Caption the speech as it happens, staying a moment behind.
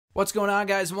What's going on,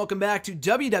 guys, and welcome back to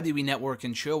WWE Network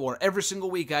and Chill, where every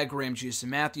single week I, Graham Jason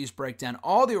Matthews, break down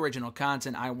all the original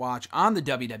content I watch on the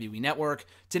WWE Network.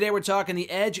 Today we're talking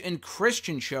the Edge and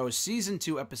Christian Show, Season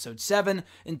 2, Episode 7,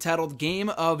 entitled Game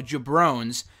of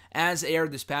Jabrones, as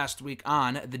aired this past week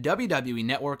on the WWE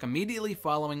Network, immediately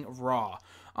following Raw.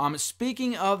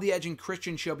 Speaking of the Edge and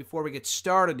Christian Show, before we get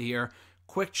started here,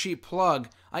 quick cheap plug.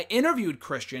 I interviewed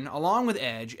Christian along with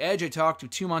Edge. Edge I talked to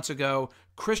 2 months ago.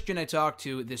 Christian I talked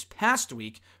to this past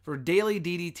week for Daily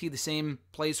DDT, the same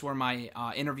place where my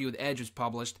interview with Edge was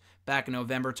published back in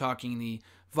November, talking the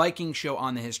Viking show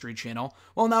on the History Channel.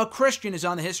 Well, now Christian is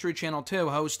on the History Channel too,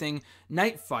 hosting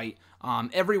Night Fight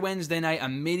every Wednesday night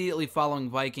immediately following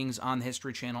Vikings on the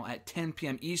History Channel at 10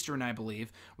 p.m. Eastern, I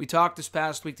believe. We talked this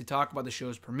past week to talk about the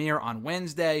show's premiere on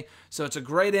Wednesday, so it's a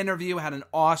great interview. Had an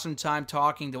awesome time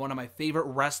talking to one of my favorite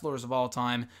wrestlers of all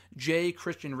time, J.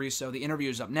 Christian Riso. The interview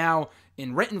is up now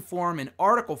in written form, in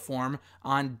article form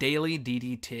on Daily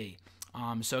DDT.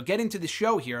 So getting to the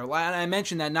show here, and I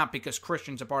mentioned that not because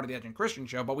Christian's a part of the Edge and Christian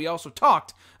Show, but we also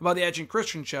talked about the Edge and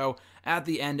Christian Show at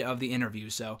the end of the interview.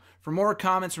 So for more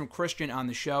comments from Christian on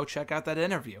the show, check out that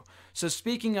interview. So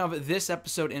speaking of this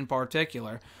episode in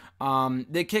particular,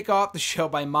 they kick off the show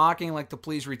by mocking like the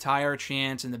Please Retire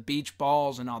chants and the beach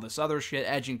balls and all this other shit.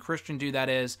 Edge and Christian do, that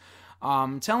is.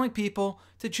 Telling people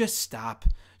to just stop.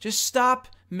 Just stop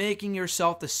making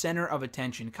yourself the center of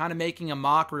attention, kind of making a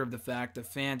mockery of the fact that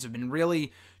fans have been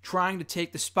really trying to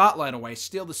take the spotlight away,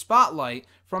 steal the spotlight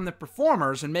from the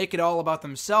performers and make it all about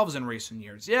themselves in recent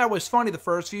years. Yeah, it was funny the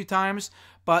first few times,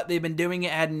 but they've been doing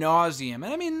it ad nauseum. And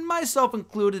I mean, myself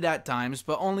included at times,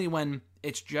 but only when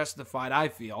it's justified, I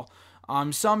feel.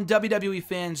 Some WWE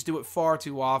fans do it far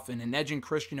too often, and Edge and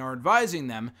Christian are advising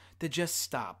them to just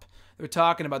stop. They're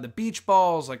talking about the beach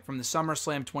balls, like from the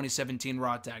SummerSlam 2017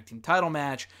 Raw Tag Team title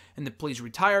match, and the Please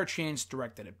Retire chants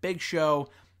directed at Big Show.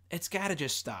 It's got to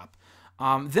just stop.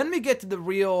 Then we get to the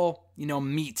real,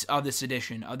 meat of this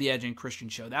edition of the Edge and Christian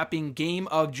Show, that being Game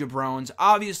of Jabrones,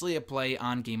 obviously a play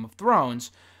on Game of Thrones.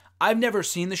 I've never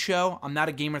seen the show. I'm not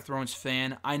a Game of Thrones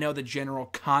fan. I know the general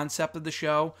concept of the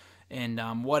show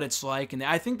and what it's like, and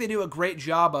I think they do a great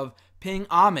job of paying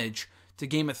homage to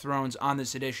Game of Thrones on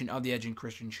this edition of the Edge and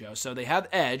Christian Show. So they have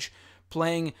Edge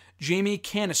playing Jamie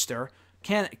Canister.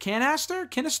 Canister?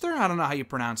 I don't know how you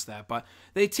pronounce that, but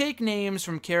they take names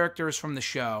from characters from the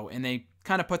show and they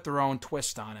kind of put their own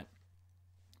twist on it.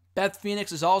 Beth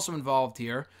Phoenix is also involved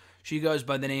here. She goes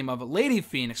by the name of Lady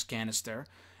Phoenix Canister.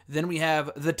 Then we have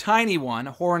the tiny one,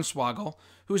 Hornswoggle,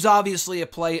 who's obviously a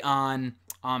play on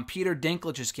Peter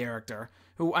Dinklage's character.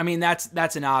 Who, I mean,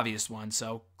 that's an obvious one.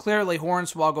 So clearly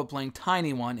Hornswoggle playing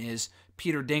Tiny One is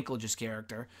Peter Dinklage's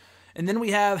character. And then we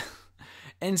have,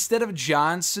 instead of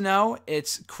Jon Snow,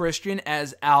 it's Christian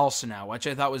as Al Snow, which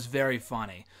I thought was very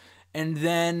funny. And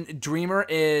then Dreamer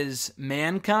is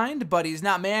Mankind, but he's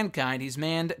not Mankind, he's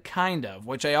Manned kind of,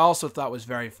 which I also thought was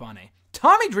very funny.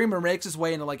 Tommy Dreamer makes his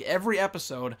way into like every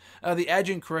episode of the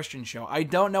Edge and Christian Show. I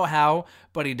don't know how,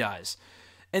 but he does.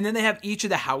 And then they have each of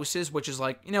the houses, which is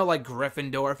like, like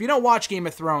Gryffindor. If you don't watch Game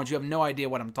of Thrones, you have no idea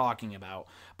what I'm talking about.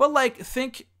 But like,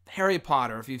 think Harry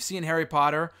Potter. If you've seen Harry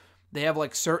Potter, they have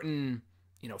like certain,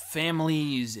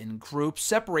 families and groups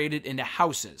separated into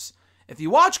houses. If you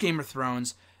watch Game of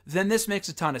Thrones, then this makes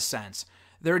a ton of sense.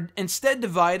 They're instead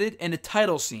divided into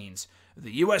title scenes.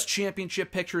 The U.S.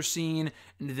 Championship picture scene,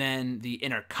 and then the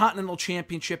Intercontinental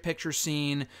Championship picture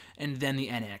scene, and then the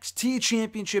NXT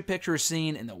Championship picture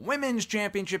scene, and the Women's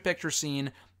Championship picture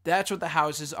scene. That's what the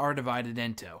houses are divided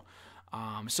into.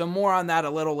 So more on that a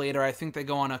little later. I think they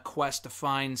go on a quest to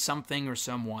find something or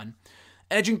someone.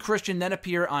 Edge and Christian then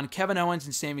appear on Kevin Owens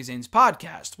and Sami Zayn's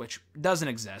podcast, which doesn't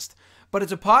exist, but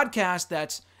it's a podcast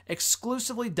that's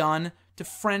exclusively done to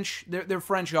their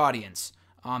French audience.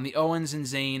 The Owens and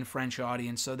Zayn French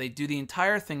audience, so they do the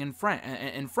entire thing in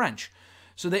French.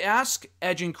 So they ask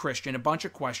Edge and Christian a bunch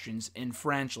of questions in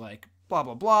French, like blah,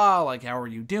 blah, blah, like how are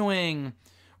you doing,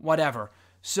 whatever.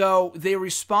 So they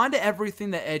respond to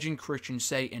everything that Edge and Christian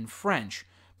say in French,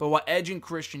 but what Edge and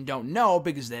Christian don't know,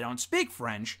 because they don't speak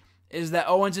French, is that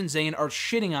Owens and Zayn are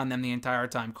shitting on them the entire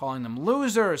time, calling them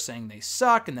losers, saying they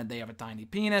suck and that they have a tiny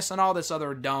penis, and all this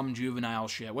other dumb juvenile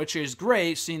shit, which is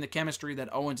great, seeing the chemistry that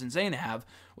Owens and Zayn have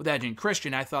with Edge and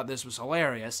Christian. I thought this was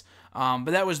hilarious, but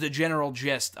that was the general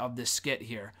gist of this skit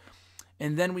here.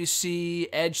 And then we see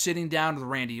Edge sitting down with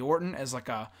Randy Orton as like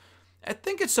I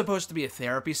think it's supposed to be a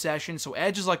therapy session, so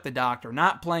Edge is like the doctor,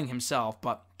 not playing himself,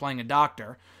 but playing a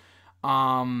doctor.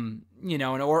 And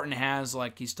Orton has,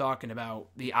 like, he's talking about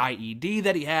the IED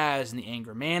that he has and the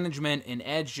anger management, and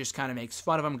Edge just kind of makes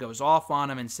fun of him, goes off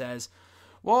on him, and says,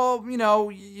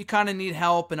 well, you kind of need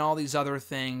help and all these other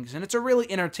things. And it's a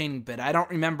really entertaining bit. I don't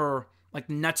remember like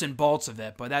the nuts and bolts of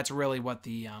it, but that's really what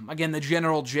the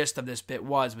general gist of this bit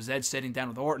was Ed sitting down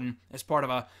with Orton as part of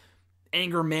a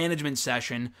anger management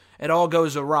session. It all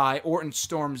goes awry. Orton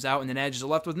storms out, and then Edge is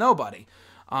left with nobody.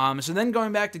 So then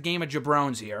going back to Game of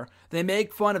Jabrones here, they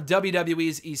make fun of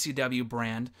WWE's ECW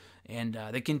brand, and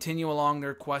they continue along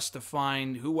their quest to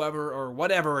find whoever or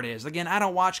whatever it is. Again, I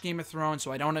don't watch Game of Thrones,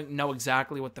 so I don't know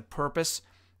exactly what the purpose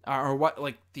or what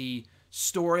like the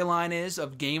storyline is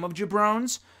of Game of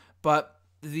Jabrones, but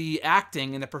the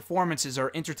acting and the performances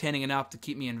are entertaining enough to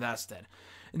keep me invested.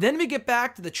 Then we get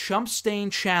back to the Chump Stain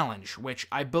Challenge, which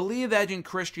I believe Edge and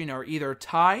Christian are either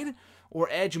tied or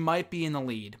Edge might be in the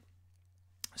lead.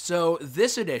 So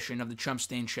this edition of the Chump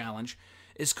Stain Challenge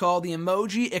is called the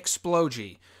Emoji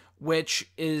Exploji, which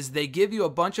is they give you a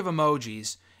bunch of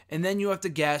emojis, and then you have to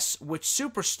guess which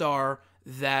superstar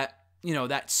that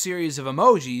series of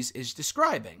emojis is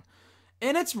describing.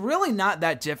 And it's really not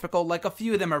that difficult. Like, a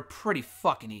few of them are pretty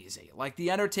fucking easy. Like, The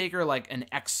Undertaker, like a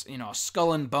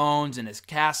skull and bones in his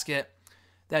casket.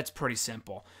 That's pretty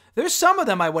simple. There's some of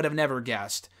them I would have never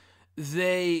guessed.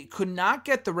 They could not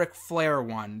get the Ric Flair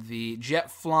one. The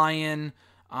jet flying,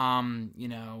 blah,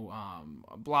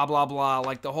 blah, blah.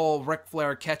 Like, the whole Ric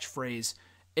Flair catchphrase.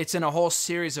 It's in a whole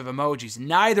series of emojis.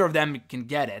 Neither of them can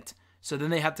get it. So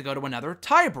then they have to go to another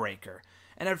tiebreaker.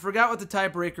 And I forgot what the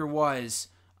tiebreaker was.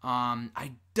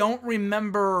 I don't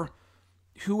remember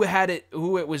who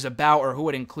it was about or who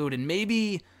it included.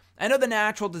 Maybe, I know the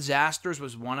natural disasters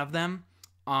was one of them.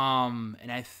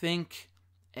 And I think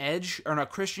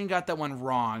Christian got that one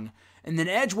wrong. And then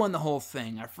Edge won the whole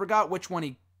thing. I forgot which one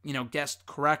he, guessed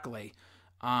correctly.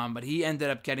 But he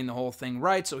ended up getting the whole thing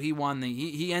right. So he won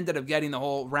he ended up getting the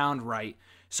whole round right.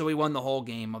 So he won the whole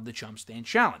game of the Chump Stain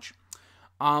Challenge.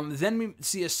 Then we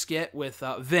see a skit with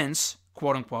Vince,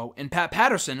 quote-unquote, and Pat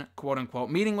Patterson, quote-unquote,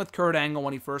 meeting with Kurt Angle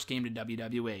when he first came to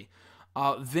WWE.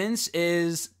 Vince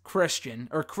is Christian,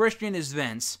 or Christian is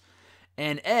Vince,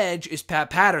 and Edge is Pat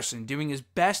Patterson, doing his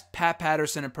best Pat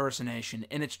Patterson impersonation,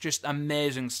 and it's just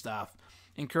amazing stuff.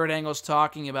 And Kurt Angle's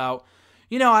talking about,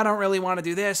 I don't really want to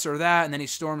do this or that, and then he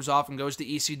storms off and goes to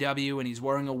ECW, and he's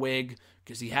wearing a wig,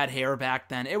 because he had hair back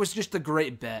then. It was just a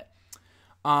great bit.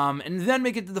 And then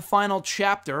we get to the final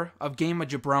chapter of Game of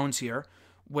Jabrones here,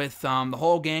 with the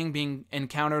whole gang being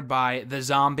encountered by the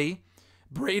Zombie,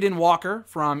 Braden Walker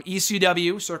from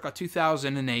ECW circa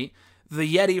 2008,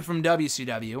 the Yeti from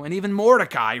WCW, and even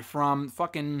Mordecai from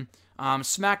fucking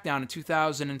SmackDown in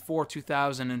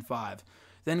 2004-2005.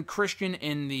 Then Christian,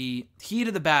 in the heat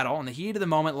of the battle, in the heat of the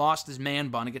moment, lost his man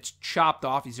bun. It gets chopped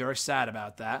off. He's very sad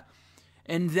about that.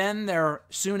 And then they're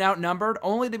soon outnumbered,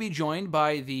 only to be joined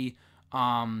by the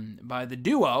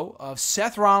duo of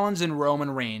Seth Rollins and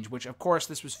Roman Reigns, which, of course,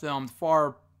 this was filmed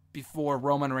far before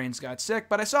Roman Reigns got sick,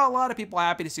 but I saw a lot of people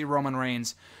happy to see Roman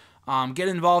Reigns get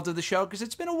involved with the show, because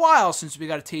it's been a while since we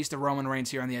got a taste of Roman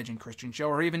Reigns here on the Edge and Christian show,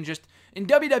 or even just in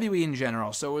WWE in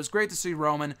general. So it was great to see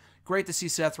Roman, great to see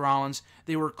Seth Rollins.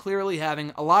 They were clearly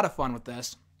having a lot of fun with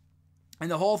this. And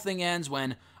the whole thing ends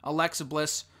when Alexa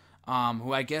Bliss,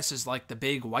 who I guess is like the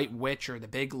big white witch, or the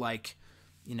big,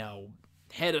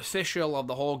 head official of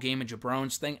the whole Game of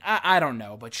Jabrones thing. I don't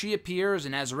know, but she appears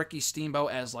and has Ricky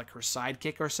Steamboat as like her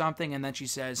sidekick or something, and then she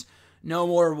says, "No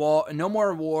more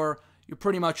war. You're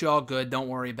pretty much all good. Don't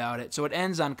worry about it." So it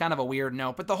ends on kind of a weird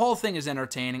note, but the whole thing is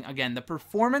entertaining. Again, the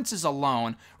performances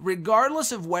alone,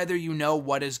 regardless of whether you know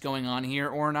what is going on here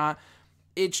or not,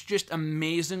 it's just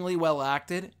amazingly well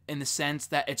acted, in the sense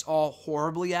that it's all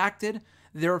horribly acted,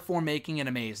 therefore making it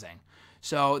amazing.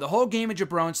 So the whole Game of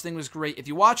Jabrones thing was great. If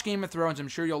you watch Game of Thrones, I'm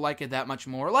sure you'll like it that much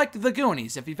more. Like The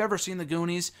Goonies. If you've ever seen The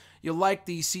Goonies, you'll like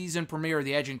the season premiere of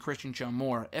the Edge and Christian show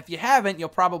more. If you haven't, you'll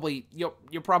probably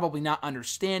not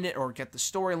understand it, or get the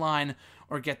storyline,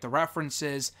 or get the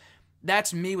references.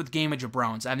 That's me with Game of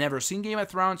Jabrones. I've never seen Game of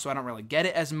Thrones, so I don't really get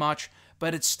it as much,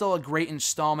 but it's still a great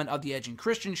installment of the Edge and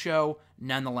Christian show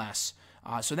nonetheless.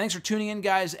 So thanks for tuning in,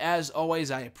 guys. As always,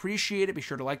 I appreciate it. Be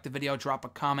sure to like the video, drop a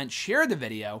comment, share the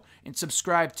video, and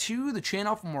subscribe to the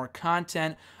channel for more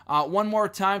content. One more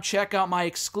time, check out my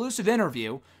exclusive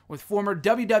interview with former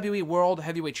WWE World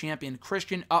Heavyweight Champion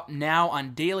Christian, up now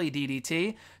on Daily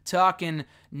DDT, talking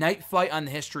Night Fight on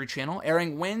the History Channel,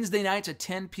 airing Wednesday nights at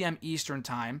 10 p.m. Eastern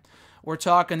Time. We're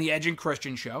talking the Edge and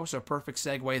Christian show, so perfect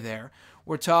segue there.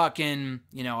 We're talking,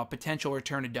 a potential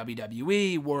return to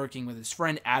WWE, working with his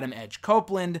friend Adam Edge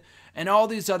Copeland, and all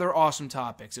these other awesome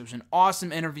topics. It was an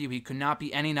awesome interview. He could not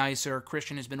be any nicer.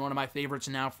 Christian has been one of my favorites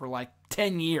now for like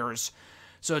 10 years.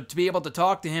 So to be able to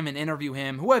talk to him and interview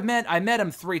him, who I met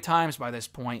him 3 times by this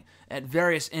point at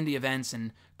various indie events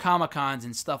and Comic-Cons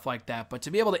and stuff like that. But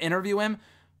to be able to interview him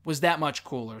was that much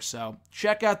cooler. So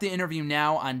check out the interview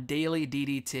now on Daily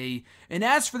DDT. And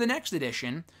as for the next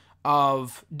edition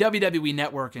of WWE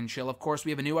Network and Chill, of course,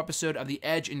 we have a new episode of the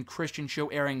Edge and Christian show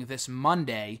airing this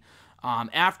Monday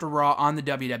after Raw on the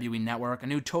WWE Network. A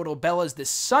new Total Bellas this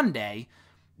Sunday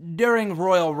during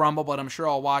Royal Rumble, but I'm sure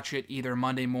I'll watch it either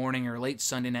Monday morning or late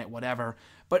Sunday night, whatever.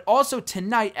 But also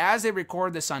tonight, as they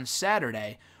record this on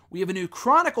Saturday, we have a new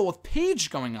Chronicle with Paige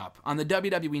going up on the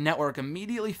WWE Network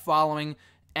immediately following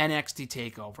NXT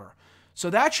TakeOver.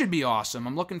 So that should be awesome.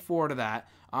 I'm looking forward to that.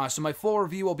 So my full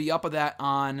review will be up of that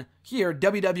on here,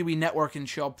 WWE Network and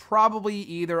Chill, probably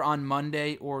either on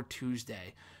Monday or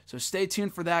Tuesday. So stay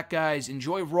tuned for that, guys.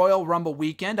 Enjoy Royal Rumble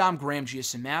weekend. I'm Graham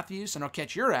Giason Matthews, and I'll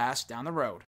catch your ass down the road.